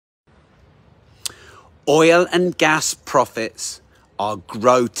Oil and gas profits are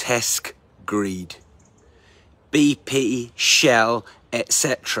grotesque greed. BP, Shell,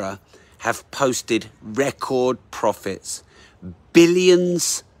 etc. have posted record profits,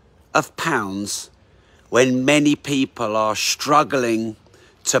 billions of pounds, when many people are struggling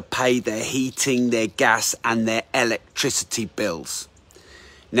to pay their heating, their gas and their electricity bills.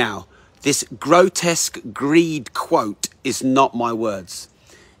 Now, this grotesque greed quote is not my words.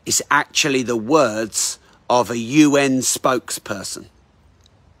 It's actually the words of a UN spokesperson.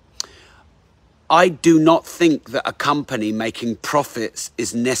 I do not think that a company making profits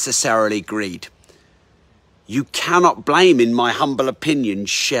is necessarily greed. You cannot blame, in my humble opinion,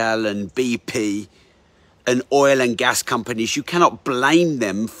 Shell and BP and oil and gas companies. You cannot blame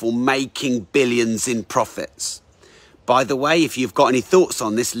them for making billions in profits. By the way, if you've got any thoughts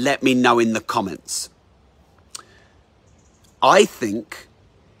on this, let me know in the comments. I think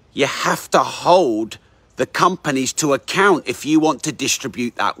you have to hold the companies to account if you want to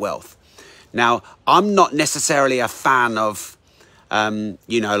distribute that wealth. Now, I'm not necessarily a fan of,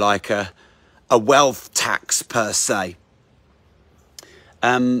 like a wealth tax per se.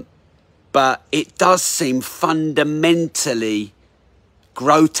 But it does seem fundamentally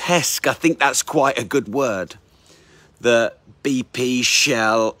grotesque. I think that's quite a good word. That BP,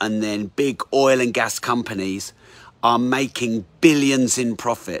 Shell, and then big oil and gas companies are making billions in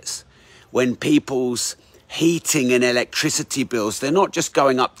profits when people's heating and electricity bills, they're not just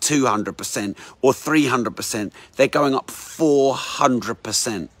going up 200% or 300%, they're going up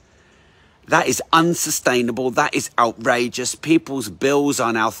 400%. That is unsustainable. That is outrageous. People's bills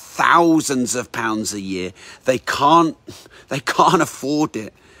are now thousands of pounds a year. They can't afford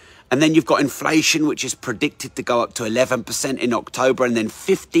it. And then you've got inflation, which is predicted to go up to 11% in October and then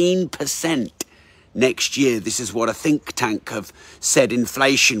 15% next year. This is what a think tank have said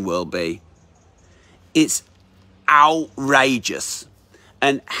inflation will be. It's outrageous.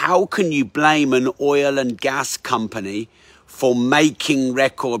 And how can you blame an oil and gas company for making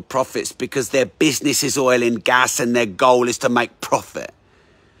record profits because their business is oil and gas and their goal is to make profit?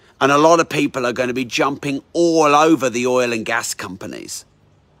 And a lot of people are going to be jumping all over the oil and gas companies.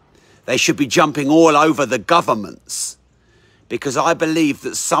 They should be jumping all over the governments, because I believe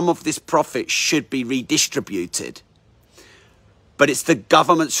that some of this profit should be redistributed. But it's the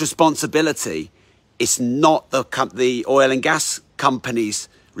government's responsibility. It's not the oil and gas companies'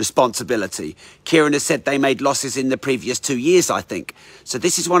 responsibility. Kieran has said they made losses in the previous 2 years, I think. So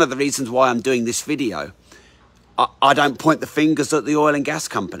this is one of the reasons why I'm doing this video. I don't point the fingers at the oil and gas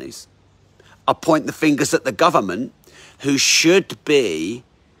companies. I point the fingers at the government, who should be...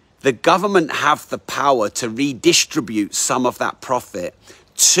 The government have the power to redistribute some of that profit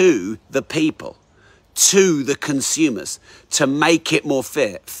to the people, to the consumers, to make it more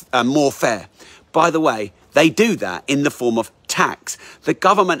fair. By the way, they do that in the form of tax. The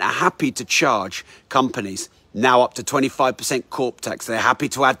government are happy to charge companies now up to 25% corp tax. They're happy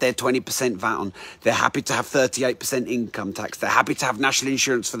to add their 20% VAT on. They're happy to have 38% income tax. They're happy to have national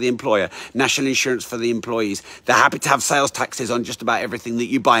insurance for the employer, national insurance for the employees. They're happy to have sales taxes on just about everything that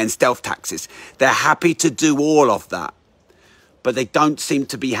you buy and stealth taxes. They're happy to do all of that. But they don't seem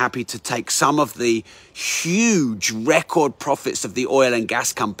to be happy to take some of the huge record profits of the oil and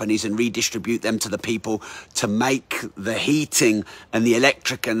gas companies and redistribute them to the people to make the heating and the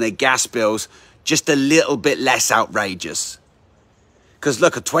electric and the gas bills just a little bit less outrageous. Because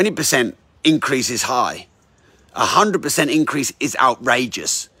look, a 20% increase is high. 100% increase is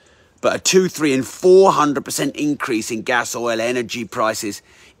outrageous. But a 200, 300 and 400% increase in gas, oil, energy prices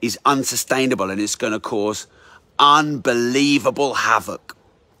is unsustainable, and it's going to cause unbelievable havoc.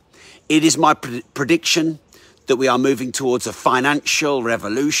 It is my prediction that we are moving towards a financial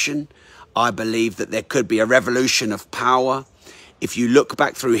revolution. I believe that there could be a revolution of power. If you look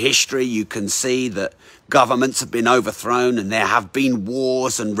back through history, you can see that governments have been overthrown and there have been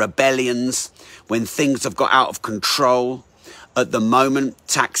wars and rebellions when things have got out of control. At the moment,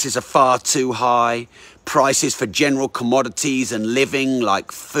 taxes are far too high. Prices for general commodities and living,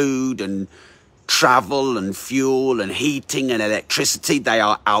 like food and travel and fuel and heating and electricity, they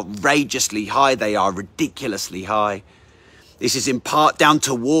are outrageously high. They are ridiculously high. This is in part down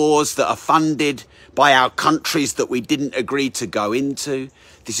to wars that are funded by our countries that we didn't agree to go into.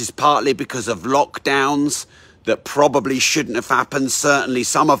 This is partly because of lockdowns that probably shouldn't have happened. Certainly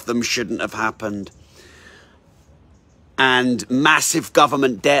some of them shouldn't have happened. And massive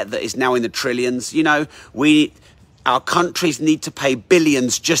government debt that is now in the trillions. You know, our countries need to pay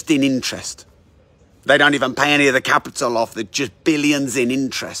billions just in interest. They don't even pay any of the capital off. They're just billions in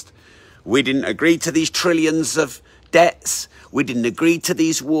interest. We didn't agree to these trillions of debts. We didn't agree to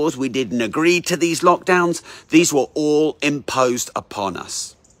these wars. We didn't agree to these lockdowns. These were all imposed upon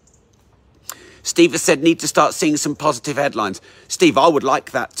us. Steve has said, need to start seeing some positive headlines. Steve, I would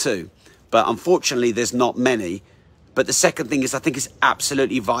like that too. But unfortunately, there's not many. But the second thing is, I think it's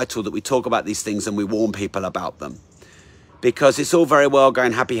absolutely vital that we talk about these things and we warn people about them. Because it's all very well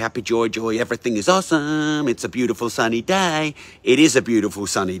going happy, happy, joy, joy. Everything is awesome. It's a beautiful sunny day. It is a beautiful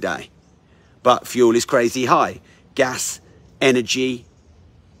sunny day. But fuel is crazy high. Gas, energy,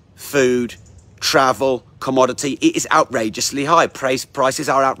 food, travel, commodity, it is outrageously high. Prices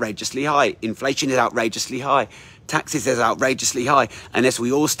are outrageously high. Inflation is outrageously high. Taxes is outrageously high. Unless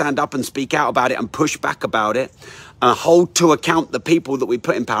we all stand up and speak out about it and push back about it and hold to account the people that we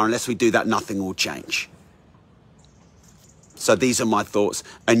put in power, unless we do that, nothing will change. So these are my thoughts,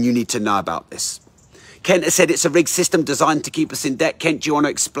 and you need to know about this. Kent has said it's a rigged system designed to keep us in debt. Kent, do you want to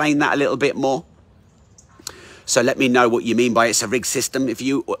explain that a little bit more? So let me know what you mean by it's a rigged system. If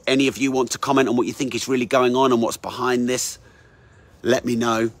any of you want to comment on what you think is really going on and what's behind this, let me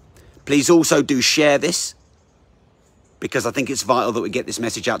know. Please also do share this, because I think it's vital that we get this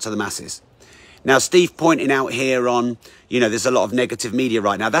message out to the masses. Now, Steve pointing out here on, there's a lot of negative media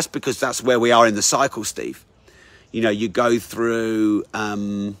right now. That's because that's where we are in the cycle, Steve. You go through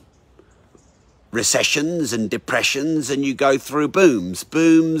recessions and depressions, and you go through booms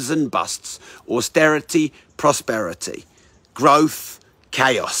and busts, austerity, prosperity, growth,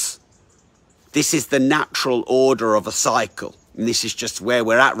 chaos. This is the natural order of a cycle. And this is just where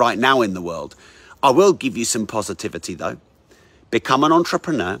we're at right now in the world. I will give you some positivity though. Become an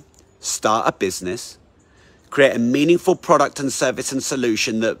entrepreneur, start a business, create a meaningful product and service and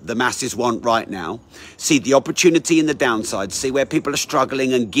solution that the masses want right now. See the opportunity in the downside, see where people are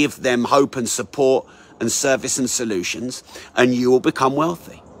struggling and give them hope and support and service and solutions, and you will become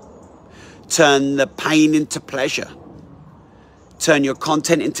wealthy. Turn the pain into pleasure. Turn your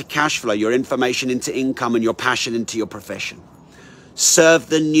content into cash flow, your information into income, and your passion into your profession. Serve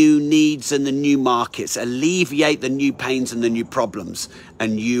the new needs and the new markets. Alleviate the new pains and the new problems,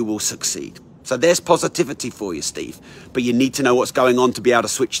 and you will succeed. So there's positivity for you, Steve. But you need to know what's going on to be able to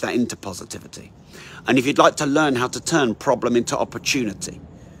switch that into positivity. And if you'd like to learn how to turn problem into opportunity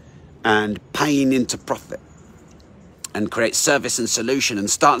and pain into profit and create service and solution and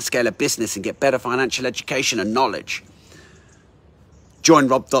start and scale a business and get better financial education and knowledge, join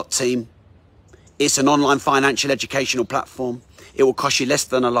Rob.team. It's an online financial educational platform. It will cost you less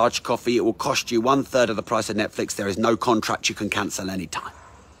than a large coffee. It will cost you 1/3 of the price of Netflix. There is no contract you can cancel anytime.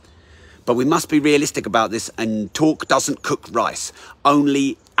 But we must be realistic about this, and talk doesn't cook rice.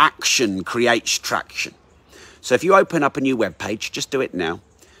 Only action creates traction. So if you open up a new web page, just do it now,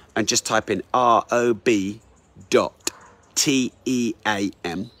 and just type in rob.team,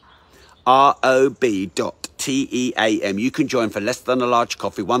 rob.team. You can join for less than a large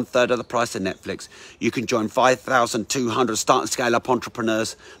coffee, 1/3 of the price of Netflix. You can join 5,200 start and scale up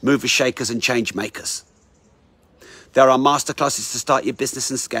entrepreneurs, movers, shakers, and change makers. There are masterclasses to start your business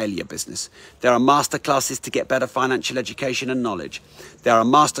and scale your business. There are masterclasses to get better financial education and knowledge. There are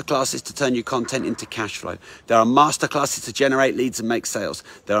masterclasses to turn your content into cash flow. There are masterclasses to generate leads and make sales.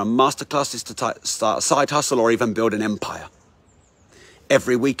 There are masterclasses to start a side hustle or even build an empire.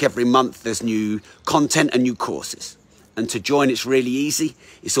 Every week, every month, there's new content and new courses. And to join, it's really easy.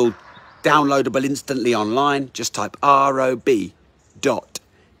 It's all downloadable instantly online. Just type rob.team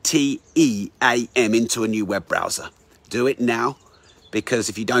into a new web browser. Do it now, because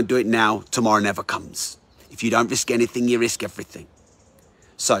if you don't do it now, tomorrow never comes. If you don't risk anything, you risk everything.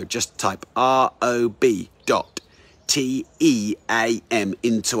 So just type rob.team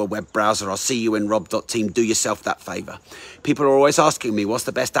into a web browser. I'll see you in rob.team. Do yourself that favor. People are always asking me, what's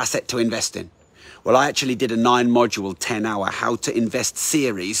the best asset to invest in? Well, I actually did a 9-module, 10-hour How to Invest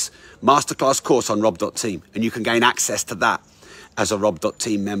series masterclass course on rob.team, and you can gain access to that as a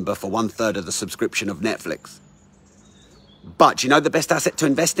rob.team member for 1/3 of the subscription of Netflix. But do you know the best asset to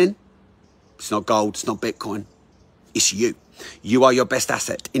invest in? It's not gold, it's not Bitcoin. It's you. You are your best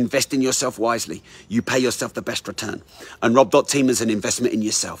asset. Invest in yourself wisely. You pay yourself the best return. And rob.team is an investment in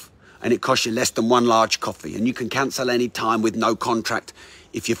yourself. And it costs you less than 1 large coffee. And you can cancel any time with no contract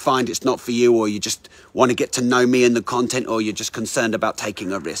if you find it's not for you, or you just want to get to know me and the content, or you're just concerned about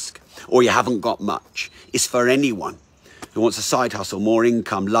taking a risk, or you haven't got much. It's for anyone who wants a side hustle, more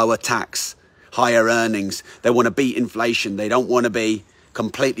income, lower tax, higher earnings. They want to beat inflation. They don't want to be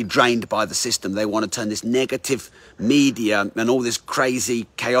completely drained by the system. They want to turn this negative media and all this crazy,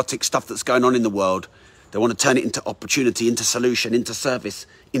 chaotic stuff that's going on in the world, they want to turn it into opportunity, into solution, into service,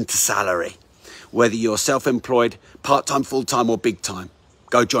 into salary. Whether you're self-employed, part-time, full-time, or big-time,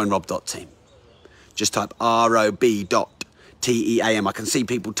 go join rob.team. Just type rob.team. I can see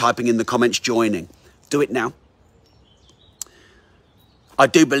people typing in the comments, joining. Do it now. I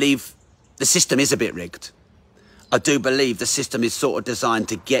do believe the system is a bit rigged. I do believe the system is sort of designed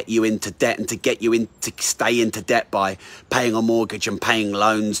to get you into debt and to get you to stay into debt by paying a mortgage and paying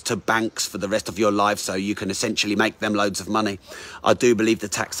loans to banks for the rest of your life so you can essentially make them loads of money. I do believe the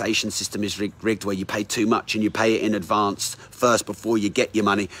taxation system is rigged where you pay too much and you pay it in advance first before you get your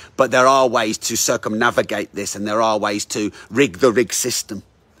money. But there are ways to circumnavigate this, and there are ways to rig the rigged system.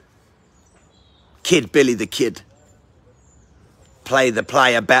 Kid Billy the Kid. Play the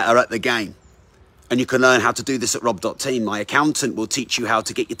player better at the game. And you can learn how to do this at rob.team. My accountant will teach you how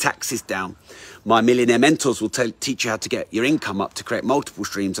to get your taxes down. My millionaire mentors will teach you how to get your income up to create multiple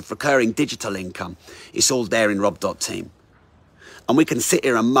streams of recurring digital income. It's all there in rob.team. And we can sit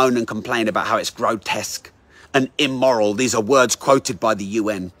here and moan and complain about how it's grotesque and immoral. These are words quoted by the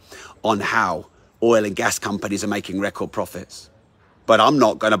UN on how oil and gas companies are making record profits. But I'm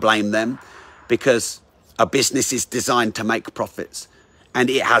not going to blame them, because a business is designed to make profits. And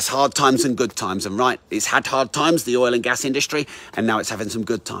it has hard times and good times. And right, it's had hard times, the oil and gas industry, and now it's having some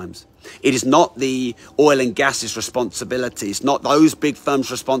good times. It is not the oil and gas's responsibility. It's not those big firms'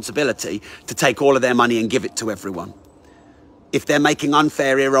 responsibility to take all of their money and give it to everyone. If they're making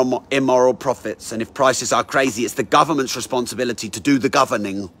unfair, immoral profits, and if prices are crazy, it's the government's responsibility to do the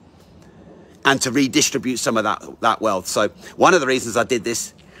governing and to redistribute some of that wealth. So one of the reasons I did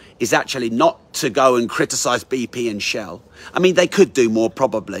this is actually not to go and criticize BP and Shell. I mean, they could do more,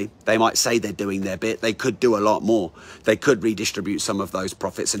 probably. They might say they're doing their bit. They could do a lot more. They could redistribute some of those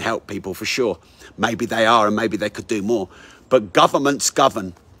profits and help people, for sure. Maybe they are, and maybe they could do more. But governments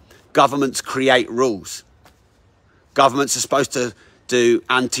govern. Governments create rules. Governments are supposed to do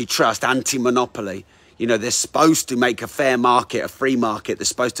antitrust, anti-monopoly. You know, they're supposed to make a fair market, a free market. They're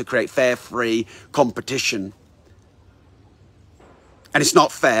supposed to create fair, free competition. And it's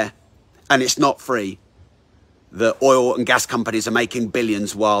not fair, and it's not free. The oil and gas companies are making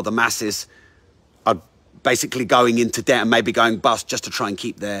billions while the masses are basically going into debt and maybe going bust just to try and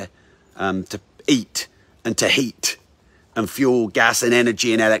keep their, to eat and to heat and fuel, gas and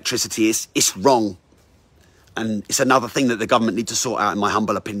energy and electricity. It's wrong. And it's another thing that the government need to sort out, in my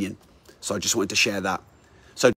humble opinion. So I just wanted to share that.